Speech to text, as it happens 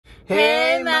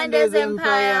Hey Manda's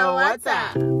Empire, what's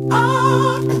up?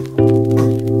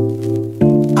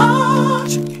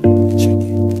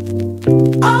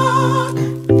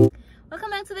 Welcome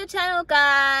back to the channel,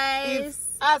 guys.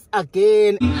 It's us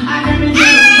again.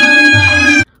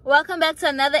 Welcome back to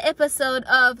another episode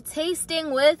of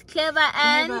Tasting with Clever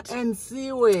and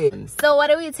Siwe. So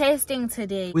what are we tasting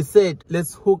today? We said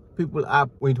let's hook people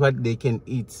up with what they can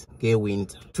eat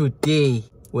winter. Today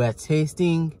we are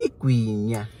tasting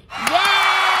𝕍𝖈𝖎. Yay!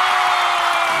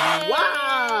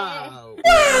 Wow!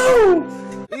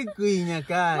 𝕍𝖈𝖎,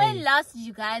 guys. When last did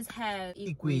you guys have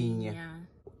𝕍𝖈𝖎?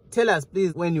 Tell us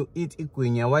please, when you eat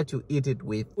𝕍𝖈𝖎, what you eat it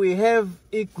with. We have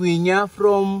𝕍𝖈𝖎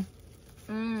from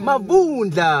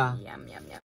Mavundla. Yum, yum,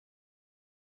 yum.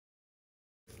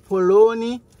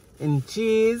 Polony and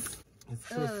cheese. It's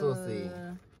so saucy.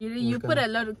 You put a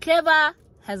lot of... Clever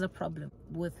has a problem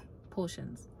with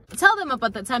portions. Tell them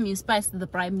about the time you spiced the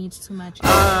fried meat too much.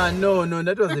 No,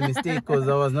 that was a mistake because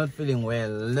I was not feeling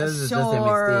well. That was just a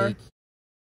mistake.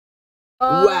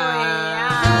 Oh, wow.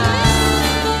 Yeah.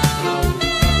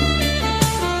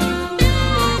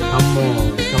 Come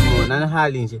on.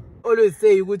 Always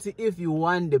say, if you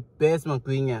want the best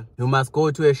𝕍𝖈𝖎, you must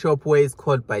go to a shop where it's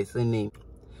called by surname.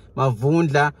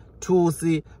 Mavundla,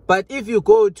 Thusi. But if you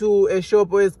go to a shop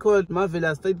where it's called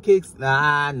Marvelous Street Cakes,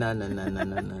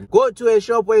 no. Go to a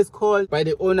shop where it's called by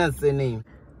the owner's surname.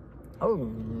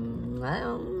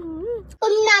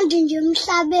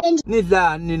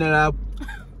 Nidla.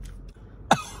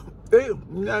 Hey,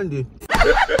 Nandi.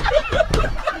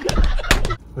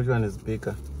 Which one is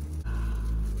bigger?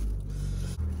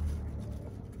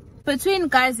 Between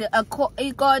guys, a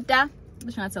quarter.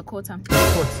 Which one's a quarter?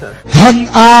 Quarter.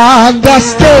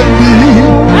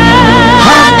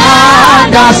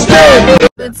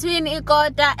 Between a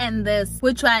quarter and this,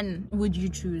 which one would you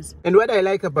choose? And what I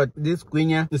like about this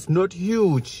𝕍𝖈𝖎, it's not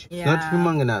huge. Yeah. It's not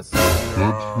humongous.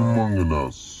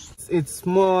 It's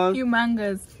small.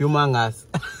 Humongous.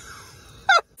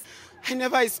 I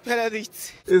never spelled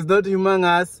it. It's not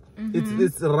humongous.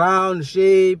 It's round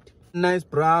shaped, nice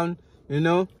brown, you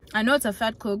know. I know it's a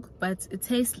fat cook, but it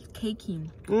tastes cakey.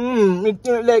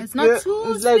 It's not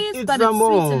too it's sweet, like but it's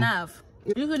sweet enough.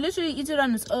 You could literally eat it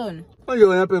on its own.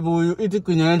 You eat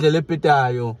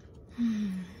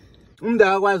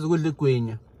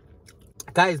𝕍𝖈𝖎.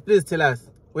 Guys, please tell us,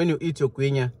 when you eat your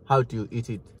𝕍𝖈𝖎, how do you eat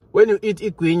it? When you eat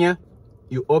𝕍𝖈𝖎,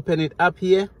 you open it up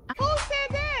here. Who said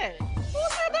that?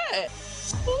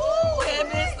 Who is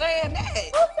saying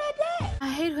that? I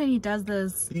hate when he does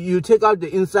this. You take out the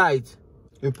inside.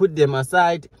 You put them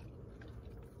aside.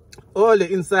 All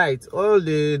the insides, all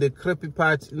the crappy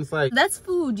parts inside. That's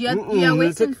food. You're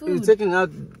wasting food. You're taking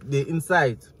out the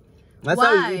inside. That's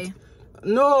why? How you eat.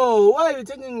 No, why are you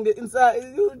taking the inside?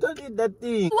 You don't eat that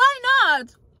thing. Why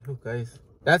not? Oh, guys.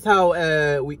 That's how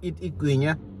we eat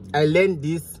𝕍𝖈𝖎. I learned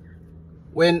this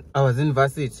when I was in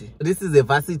varsity. This is a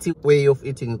varsity way of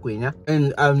eating 𝕍𝖈𝖎.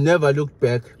 And I've never looked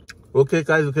back. Okay,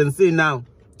 guys, you can see now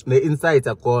the insides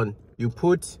are gone. You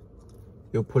put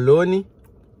your polony.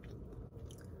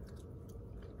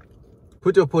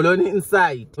 Put your polony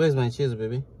inside. Where's my cheese,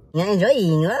 baby? You're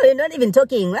enjoying. We're not even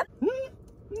talking.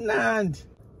 Nand.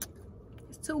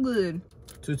 It's too good.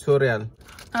 Tutorial.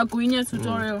 𝕍𝖈𝖎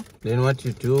tutorial. Then what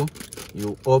you do,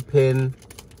 you open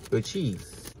your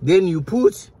cheese. Then you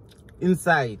put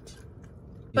inside.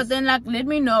 But then, like, let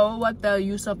me know what the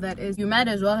use of that is. You might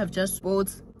as well have just bought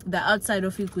the outside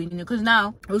of 𝕍𝖈𝖎, because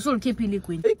now we still keep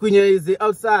𝕍𝖈𝖎. 𝕍𝖈𝖎 is the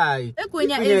outside.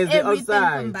 𝕍𝖈𝖎 is everything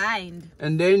combined.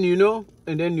 And then you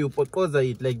pokoza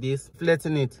it like this,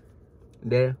 flatten it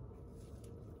there.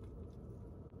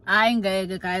 I ain't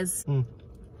gonna, guys.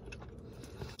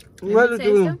 What are you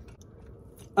doing?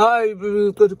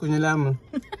 Go to 𝕍𝖈𝖎.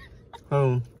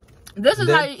 Oh. This is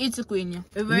how you eat 𝕍𝖈𝖎.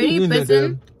 You've already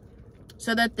bitten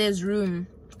so that there's room.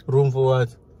 Room for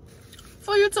what?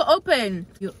 For you to open.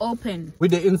 You open. With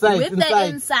the inside. With the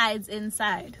insides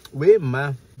inside. Wait,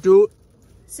 ma.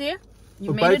 See?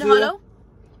 You made it hollow.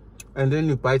 And then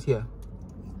you bite here.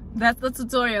 That's the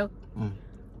tutorial.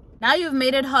 Now you've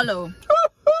made it hollow.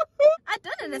 I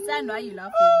don't understand why you're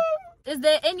laughing. Is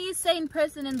there any sane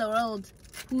person in the world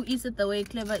who eats it the way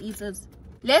Clever eats it?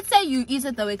 Let's say you eat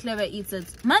it the way Clever eats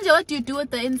it. Manja, what do you do with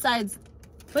the insides?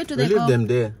 Where do they go? Leave them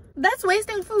there. That's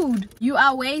wasting food. You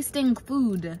are wasting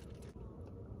food.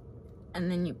 And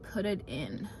then you put it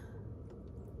in.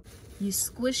 You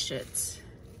squish it.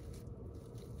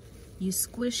 You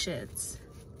squish it.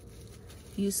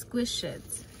 You squish it.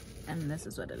 And this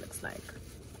is what it looks like.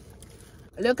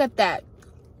 Look at that.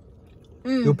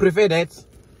 You prefer that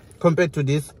compared to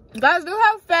this? Guys, look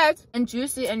how fat and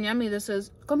juicy and yummy this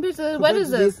is. Compared to this, what is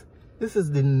this? This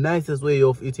is the nicest way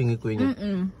of eating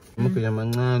𝐾𝑠.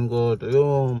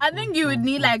 I think you would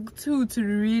need like 2 to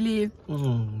really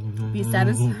be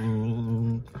satisfied.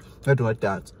 Not what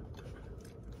that.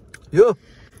 Yo.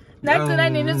 How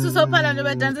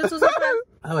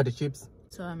about the chips?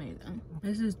 So amazing.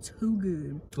 This is too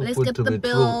good. Too Let's good get to the be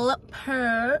bill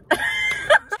per.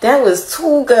 That was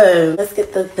too good. Let's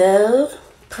get the bill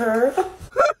per.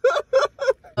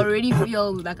 Already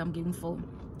feel like I'm getting full.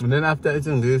 And then after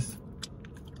eating this,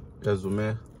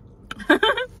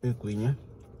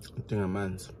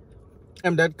 𝕼𝕍𝑉𝖎𝖎𝖆.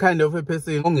 I'm that kind of a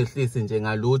person when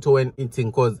eating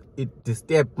because it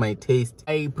disturbs my taste.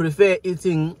 I prefer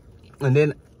eating and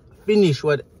then finish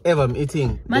whatever I'm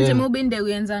eating. Manje mubinde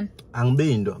uyenzani?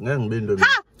 Angibindo, ngeke ngibindo.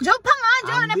 Ha! Nje uphanga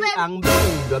kanje wena baby.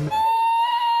 Angibindo.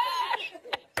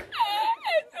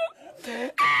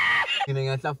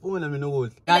 Ngiyahlafuna mina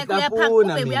ukudla.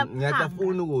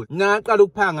 Ngiyahlafuna ukudla. Ngaqala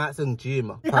ukuphanga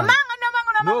sengijima.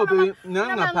 No baby,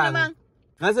 ngiyaphanga.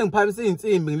 Ngase ngiphakamisa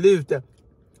izinsimbi ngilifta.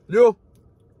 Yo.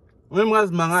 So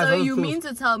you mean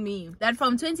to tell me that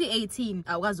from 2018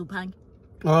 awukwazi uphange?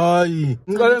 Hayi,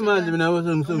 ngicela manje mina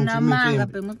Namanga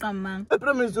bhemu qamanga. I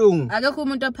promise you. Akekho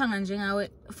umuntu ophanga njengawe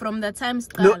from the time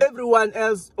start. No, everyone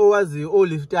else owazi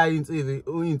olifta insimbi.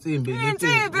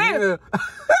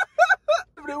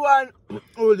 Everyone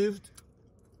who lift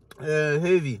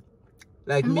heavy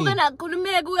like me.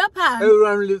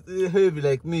 Everyone lift heavy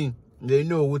like me. They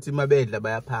know what in my bed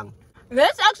bayaphanga.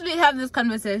 Let's actually have this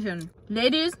conversation.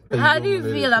 Ladies, how do you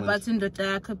feel about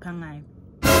indoda yakho phangayo?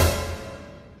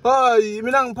 Hayi,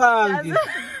 mina ngiphangi.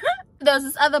 There's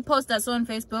this other post I saw on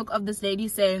Facebook of this lady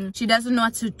saying she doesn't know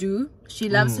what to do. She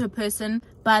loves her person,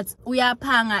 but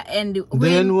uyaphanga and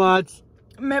then what?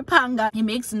 Mepanga, he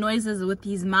makes noises with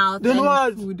his mouth. Then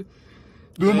what? Food.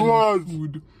 Then what?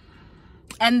 Food.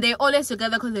 And they're always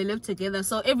together because they live together.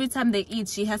 So every time they eat,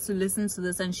 she has to listen to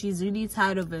this and she's really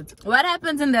tired of it. What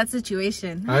happens in that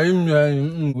situation? Nani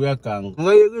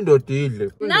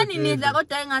nidla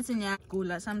kodwa engathi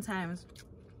niyagula sometimes.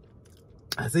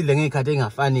 Asidle ngekhathi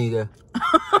engafani ke.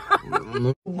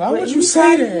 Why would you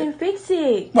say that? Fix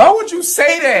it. Why would you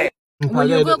say that? When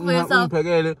you cook for yourself.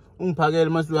 Ungiphakele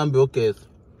mase uhambe uyogeza.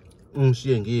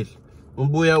 Ungishiye ngidle.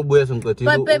 Ubuya sengiqedile.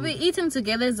 But baby, eating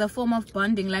together is a form of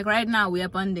bonding. Like right now, we are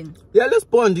bonding. Yeah, let's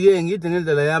bond ke ngidle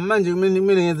ngendlela yami manje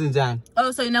mina ngenze njani?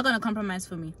 Oh, so you're not going to compromise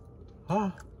for me?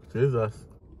 Ah, Jesus.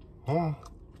 Ah,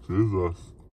 Jesus.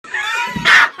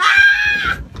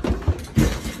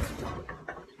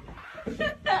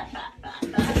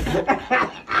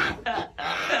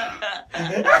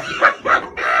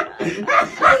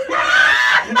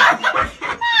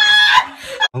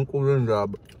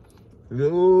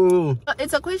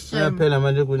 It's a question. Phela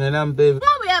manje kunenami baby.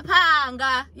 Ngoba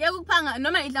uyaphanga. Yekuphanga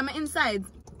noma idla ama insides.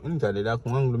 Unjani lakho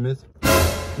ngangilumisa.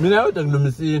 Mina kodwa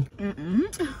ngilumisile.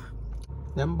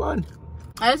 Yambona.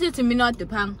 Ayisithi mina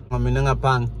odephanga. Mina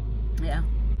ngaphanga. Yeah.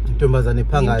 Intombazane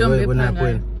iphangayo yibona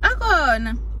kwena.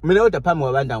 Akhona. Mina kodwa phambi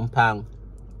kwabantu angiphanga.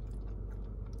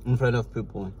 In front of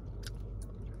people.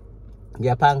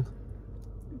 Ngiyaphanga.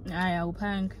 Hayi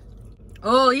awuphanga.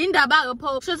 Oh, indaba ke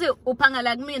pho. Kusho ukuthi uphanga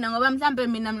la kumina ngoba mhlambe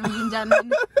mina nginjani.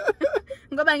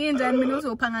 Ngoba nginjani mina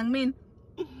uzophanga kumina.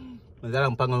 Ngizala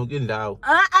ngiphanga yonke indawo.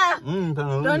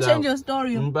 Don't change your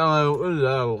story. Ngiphanga yonke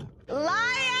indawo. Liar.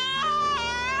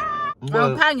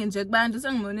 Awuphangi nje kubantu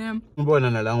sengibone.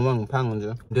 Ngibona nala ngoba ngiphanga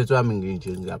nje. Ntetho wami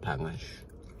nginje ngiyaphanga nje.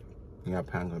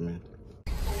 Ngiyaphanga mina.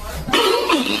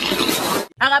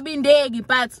 Akabindeki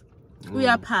but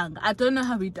uyaphanga. I don't know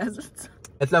how he does it.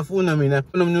 Ehlafuna mina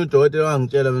unomnye udokotela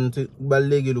wangitshela mina ukuthi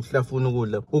kubalekile ukuhlafuna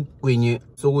ukudla ukugwinye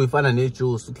sokuyifana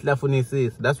nejuice ukuhlafuna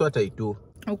isisi. That's what I do.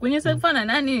 Ugwinye sekufana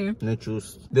nani?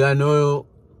 Nejuice. There are no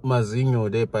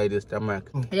𝕵𝑍𝑖𝑛𝑦o there by the stomach.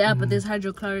 Yeah, but there's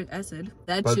hydrochloric acid.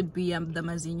 That should be the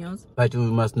𝕵𝑍𝑖𝑛𝑦os. But we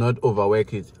must not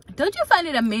overwork it. Don't you find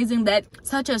it amazing that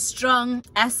such a strong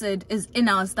acid is in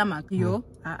our stomach? Yo,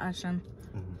 Asham.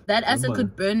 That acid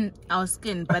could burn our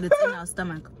skin, but it's in our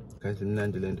stomach.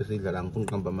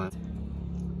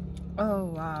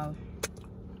 Oh, wow.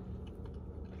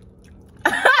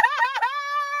 Look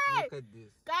at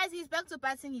this. Guys, he's back to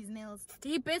biting his nails.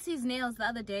 He bit his nails the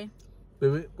other day.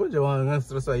 Baby, konje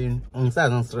ngistresswa yini?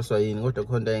 Ngisazi ngistresswa yini kodwa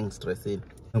khona engistressini.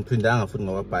 Ngiphindanga futhi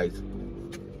ngawabite.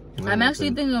 I'm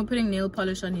actually thinking of putting nail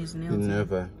polish on his nails.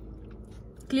 Never.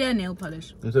 Clear nail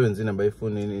polish. Umsebenzini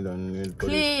abayifunini lo nail polish.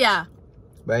 Clear.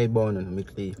 Bayibona noma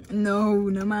clear. No,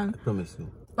 no man. I promise you.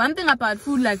 One thing about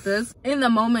food like this, in the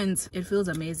moment, it feels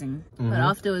amazing. But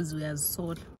afterwards, we are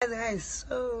sold.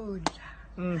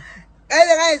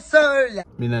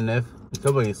 Mina nef,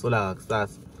 ngithoba ngisola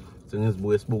ngakusasa.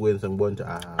 Sengizibuka esibukweni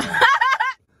sengibona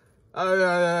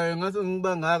Ngase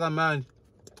ngiba ngaka manje.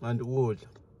 Andukudla.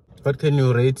 What can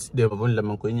you rate the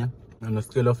𝕵𝕊𝖉𝖎𝖍 on a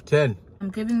scale of 10? I'm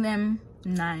giving them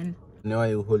 9. Now are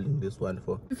you holding this one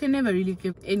for? You can never really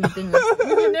give anything.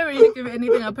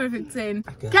 A perfect 10.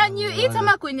 Can you eat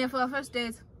𝕤𝒻𝒂𝓐𝑦𝑎 for a first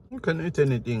date? You can eat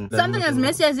anything. Something as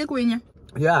messy as 𝕒𝒂𝓐𝑦𝑎.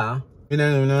 Yeah.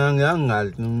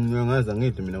 Ngiyangazi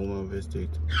ngidle mina kuma first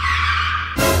date.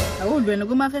 Awudwena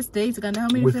kuma first date kanti how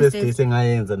many With first first dates? date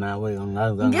engayenza nawe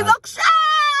ngazi.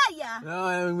 Ngizokushaya.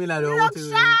 No, mina lo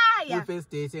Ngizokushaya. with first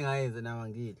date engayenza nawe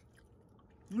ngidle.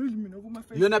 Ngidle mina kuma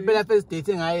first. Yona phela first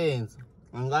date engayenza.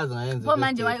 Angazi ngayenza. Pho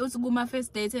manje why uthi kuma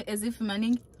first date as if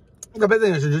maningi? Ngaphethe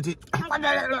ngisho nje uthi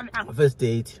first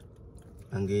date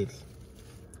angidle.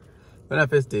 Yona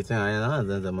first date engayenza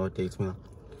angazenza ama dates mina.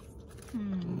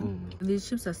 These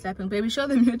chips are slapping. Baby, show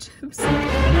them your chips. Eat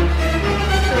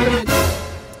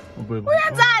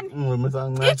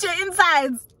your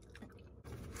insides.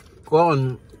 Go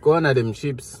on at them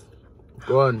chips.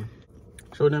 Go on.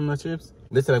 Show them my chips.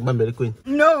 This is like 𝕵𝕊𝖉𝖎𝖍𝑎𝑔.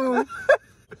 No.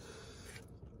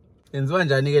 Yenziwa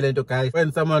njani ke lento guys?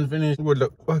 When someone finish ukudla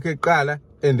kwakhe kuqala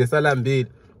and esalambile,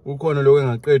 ukhona lokho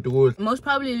engaqedwe ukudla. Most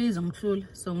probably 𝕼𝒍𝒪𝒍𝒃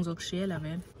so ngizokushiyela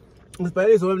vele.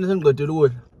 Isibhaliso wena sengiqedile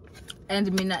ukudla. And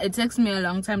it takes me a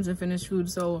long time to finish food,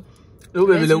 so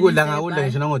Baby, ukudla ngakudla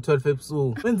ngisho nango 12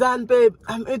 ebusuku. Wenzani babe?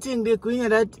 I'm eating the 𝕾𝒑𝓚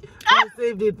that I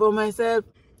saved it for myself.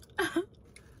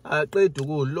 Aqedwe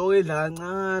ukudla lo edla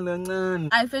kancane.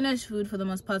 I finish food for the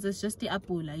most part. It's just the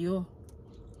apula, yo.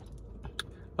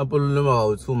 Apolo noma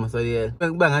awuthuma saliyela.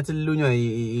 Kuba ngathi lilunywa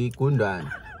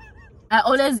igundwane. I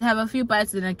always have a few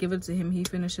bites and I give it to him. He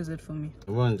finishes it for me.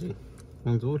 Manje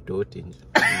ngenza udoti nje.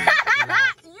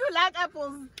 You like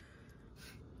apples.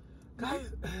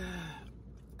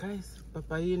 Guys,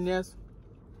 papayini yaso.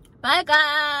 Bye,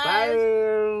 guys.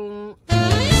 Bye.